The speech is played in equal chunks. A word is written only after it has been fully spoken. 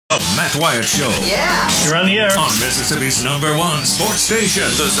The Matt Wyatt Show. Yeah. You're on the air. On Mississippi's #1 sports station,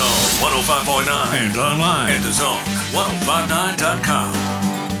 The Zone 105.9. And online at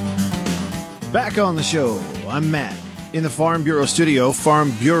TheZone1059.com. Back on the show, I'm Matt in the Farm Bureau studio.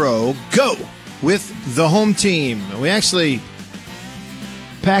 Farm Bureau, go with the home team. We actually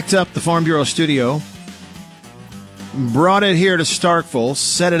packed up the Farm Bureau studio, brought it here to Starkville,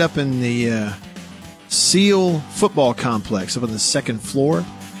 set it up in the Seal football complex up on the second floor.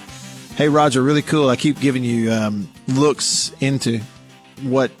 Hey, Roger, really cool. I keep giving you looks into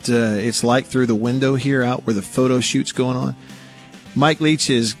what it's like through the window here out where the photo shoot's going on. Mike Leach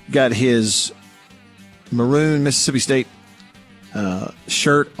has got his maroon Mississippi State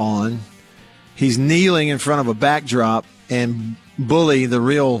shirt on. He's kneeling in front of a backdrop, and Bully, the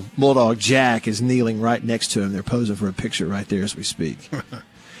real Bulldog Jack, is kneeling right next to him. They're posing for a picture right there as we speak.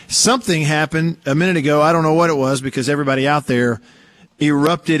 Something happened a minute ago. I don't know what it was because everybody out there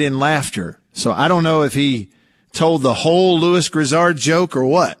erupted in laughter. So I don't know if he told the whole Louis Grizzard joke or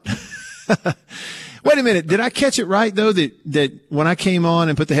what. Wait a minute. Did I catch it right, though, that when I came on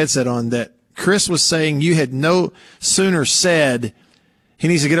and put the headset on, that Chris was saying you had no sooner said he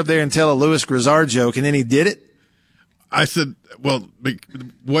needs to get up there and tell a Louis Grizzard joke, and then he did it? I said, well, the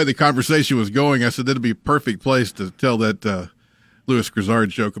way the conversation was going, I said that'd be a perfect place to tell that Louis Grizzard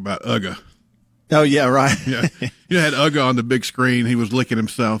joke about Uga. Oh, yeah, right. Yeah. You had Uga on the big screen. He was licking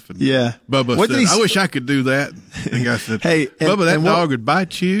himself. And yeah. Bubba said, I wish I could do that. And the guy said, hey, Bubba, that dog would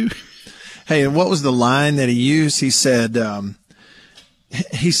bite you. Hey, and what was the line that he used? He said something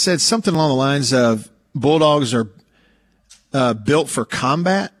along the lines of Bulldogs are built for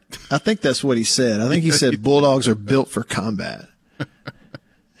combat. I think that's what he said. I think he said Bulldogs are built for combat.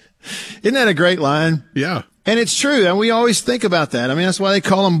 Isn't that a great line? Yeah. And it's true, and we always think about that. I mean, that's why they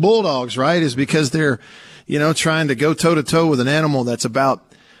call them bulldogs, right? Is because they're, trying to go toe-to-toe with an animal that's about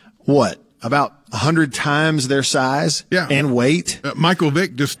 100 times their size and weight. Michael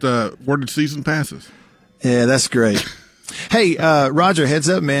Vick just awarded season passes. Yeah, that's great. Hey, Roger, heads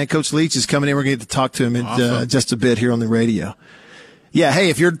up, man. Coach Leach is coming in. We're going to get to talk to him in just a bit here on the radio. Yeah, hey,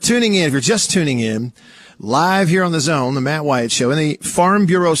 if you're just tuning in, live here on the Zone, the Matt Wyatt Show, in the Farm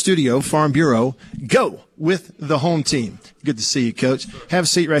Bureau studio, Farm Bureau, go with the home team. Good to see you, Coach. Have a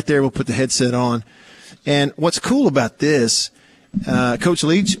seat right there. We'll put the headset on. And what's cool about this, Coach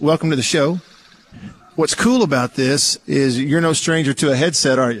Leach, welcome to the show. What's cool about this is you're no stranger to a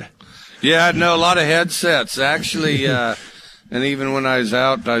headset, are you? Yeah, I know a lot of headsets, actually. And even when I was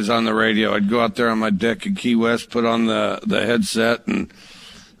out, I was on the radio. I'd go out there on my deck at Key West, put on the headset, and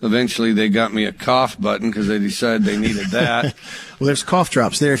eventually they got me a cough button because they decided they needed that. Well, there's cough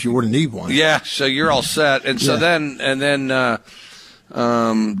drops there if you were to need one. Yeah, so you're all set. And so then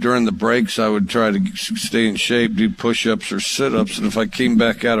during the breaks, I would try to stay in shape, do push-ups or sit-ups, and if I came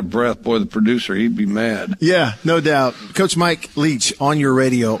back out of breath, boy, the producer, he'd be mad. Yeah, no doubt. Coach Mike Leach on your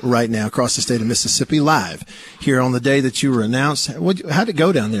radio right now across the state of Mississippi, live here on the day that you were announced. How'd it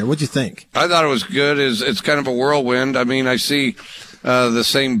go down there? What'd you think? I thought it was good. It's kind of a whirlwind. I mean, I see the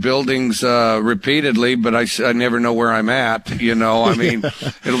same buildings repeatedly, but I never know where I'm at, I mean,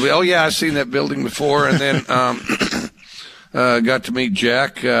 it'll be, oh, yeah, I've seen that building before, and then got to meet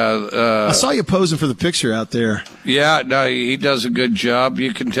Jack. I saw you posing for the picture out there. Yeah, no, he does a good job.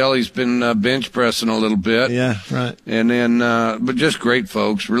 You can tell he's been bench pressing a little bit. Yeah, right. And then, but just great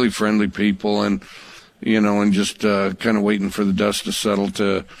folks, really friendly people, and, and just kind of waiting for the dust to settle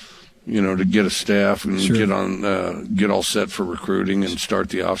to get a staff and get all set for recruiting and start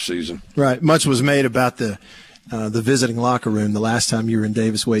the off season. Right. Much was made about the visiting locker room the last time you were in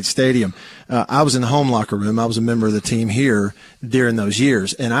Davis-Wade Stadium. I was in the home locker room. I was a member of the team here during those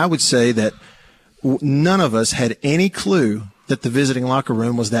years. And I would say that none of us had any clue that the visiting locker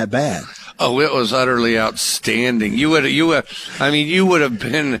room was that bad. Oh, it was utterly outstanding. You would have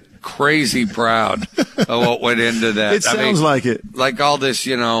been crazy proud of what went into that. It sounds like it. Like all this,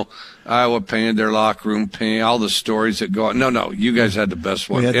 Iowa painted their locker room pink, all the stories that go on. No, you guys had the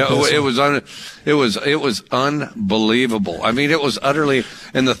best one. It was unbelievable. I mean, it was utterly,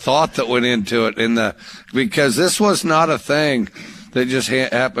 and the thought that went into it, because this was not a thing that just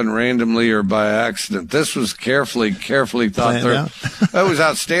happened randomly or by accident. This was carefully thought through. It was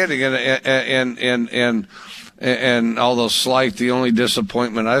outstanding, and although slight, the only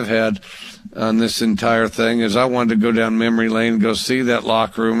disappointment I've had on this entire thing is I wanted to go down memory lane and go see that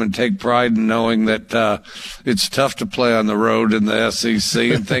locker room and take pride in knowing that it's tough to play on the road in the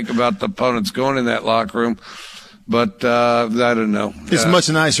SEC and think about the opponents going in that locker room. But I don't know. It's much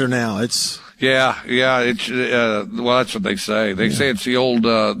nicer now. Yeah. It's well, that's what they say. They say it's the old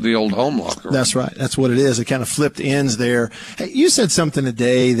home locker room. That's right. That's what it is. It kind of flipped ends there. Hey, you said something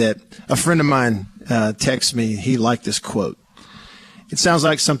today that a friend of mine texted me. He liked this quote. It sounds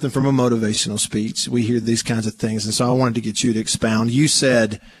like something from a motivational speech. We hear these kinds of things, and so I wanted to get you to expound. You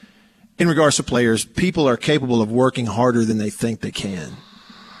said, in regards to players, people are capable of working harder than they think they can.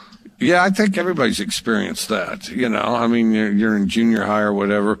 Yeah, I think everybody's experienced that. I mean, you're in junior high or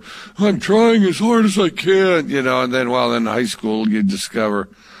whatever. I'm trying as hard as I can, and then in high school you discover,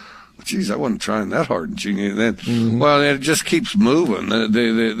 geez, I wasn't trying that hard in junior. Then, it just keeps moving.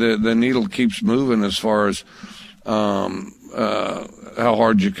 The needle keeps moving as far as how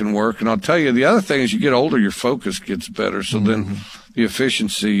hard you can work. And I'll tell you, the other thing is you get older, your focus gets better. So then the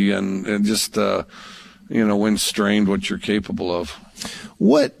efficiency and just when strained, what you're capable of.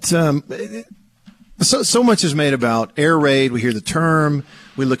 What so much is made about air raid. We hear the term.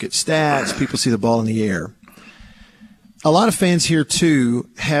 We look at stats. People see the ball in the air. A lot of fans here, too,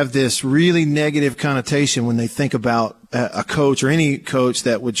 have this really negative connotation when they think about a coach or any coach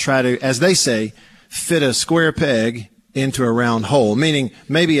that would try to, as they say, fit a square peg into a round hole, meaning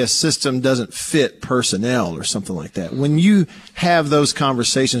maybe a system doesn't fit personnel or something like that. When you have those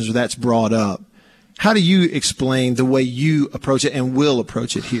conversations or that's brought up, how do you explain the way you approach it and will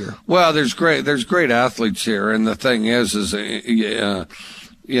approach it here? Well, there's great athletes here, and the thing is the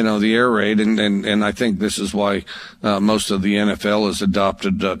air raid, and I think this is why most of the NFL has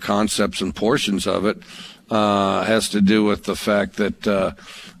adopted concepts and portions of it, has to do with the fact that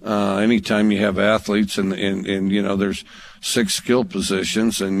anytime you have athletes and there's 6 skill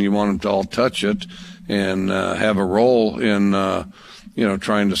positions and you want them to all touch it and have a role in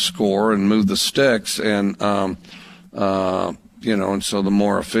trying to score and move the sticks, and and so the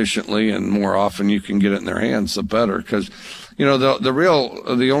more efficiently and more often you can get it in their hands, the better. Because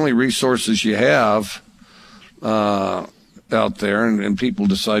the only resources you have out there, and people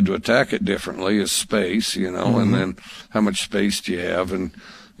decide to attack it differently, is space. And then how much space do you have? And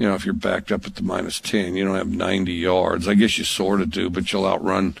if you're backed up at the -10, you don't have 90 yards. I guess you sort of do, but you'll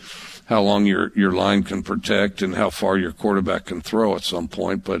outrun how long your line can protect and how far your quarterback can throw at some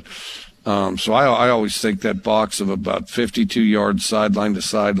point. But so I always think that box of about 52 yards sideline to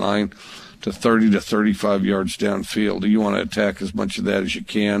sideline to 30 to 35 yards downfield, you want to attack as much of that as you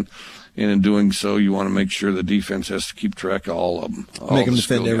can. And in doing so, you want to make sure the defense has to keep track of all of them. Make them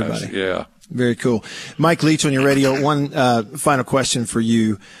defend everybody. Yeah. Very cool. Mike Leach on your radio. One final question for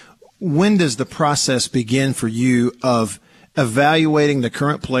you. When does the process begin for you of evaluating the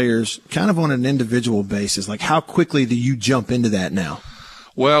current players kind of on an individual basis? Like, how quickly do you jump into that now?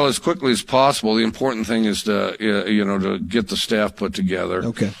 Well, as quickly as possible. The important thing is to get the staff put together.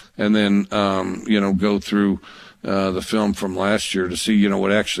 Okay. And then, go through the film from last year to see,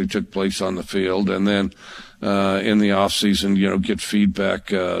 what actually took place on the field. And then in the off season, get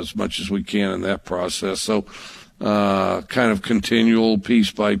feedback as much as we can in that process. So kind of continual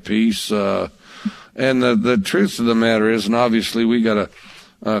piece by piece. And the truth of the matter is, and obviously we got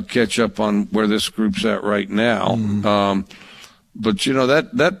to catch up on where this group's at right now. But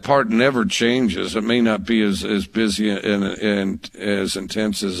that part never changes. It may not be as busy and as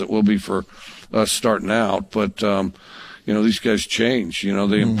intense as it will be for us starting out, but these guys change.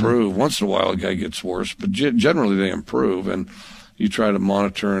 They improve. Once in a while, a guy gets worse, but generally they improve, and you try to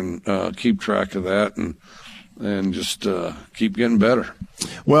monitor and keep track of that and just keep getting better.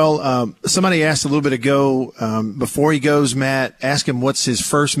 Well, somebody asked a little bit ago, before he goes, Matt, ask him what's his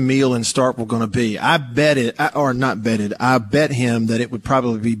first meal in Starkville going to be. I bet him that it would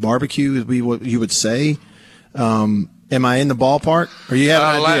probably be barbecue, would be what you would say. Am I in the ballpark? Or you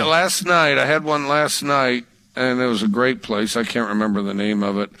have an idea? Last night, I had one last night, and it was a great place. I can't remember the name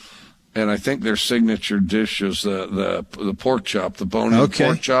of it. And I think their signature dish is the pork chop, the bone-in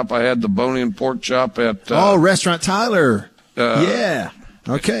pork chop. I had the bone-in pork chop at Restaurant Tyler. Yeah.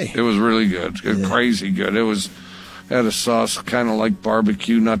 Okay. It was really good. Crazy good. It had a sauce kind of like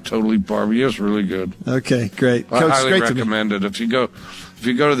barbecue, not totally barbecue. It was really good. Okay, great. I Coach, highly recommend it. If you go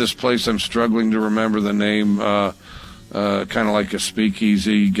to this place, I'm struggling to remember the name. Kind of like a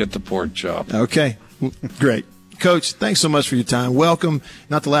speakeasy. Get the pork chop. Okay, great. Coach, thanks so much for your time. Welcome.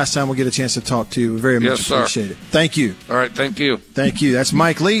 Not the last time we'll get a chance to talk to you. Very much appreciate it. Thank you. All right, thank you. Thank you. That's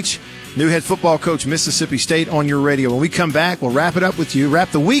Mike Leach, new head football coach, Mississippi State, on your radio. When we come back, we'll wrap it up with you,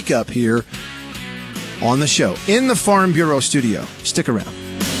 wrap the week up here on the show in the Farm Bureau studio. Stick around.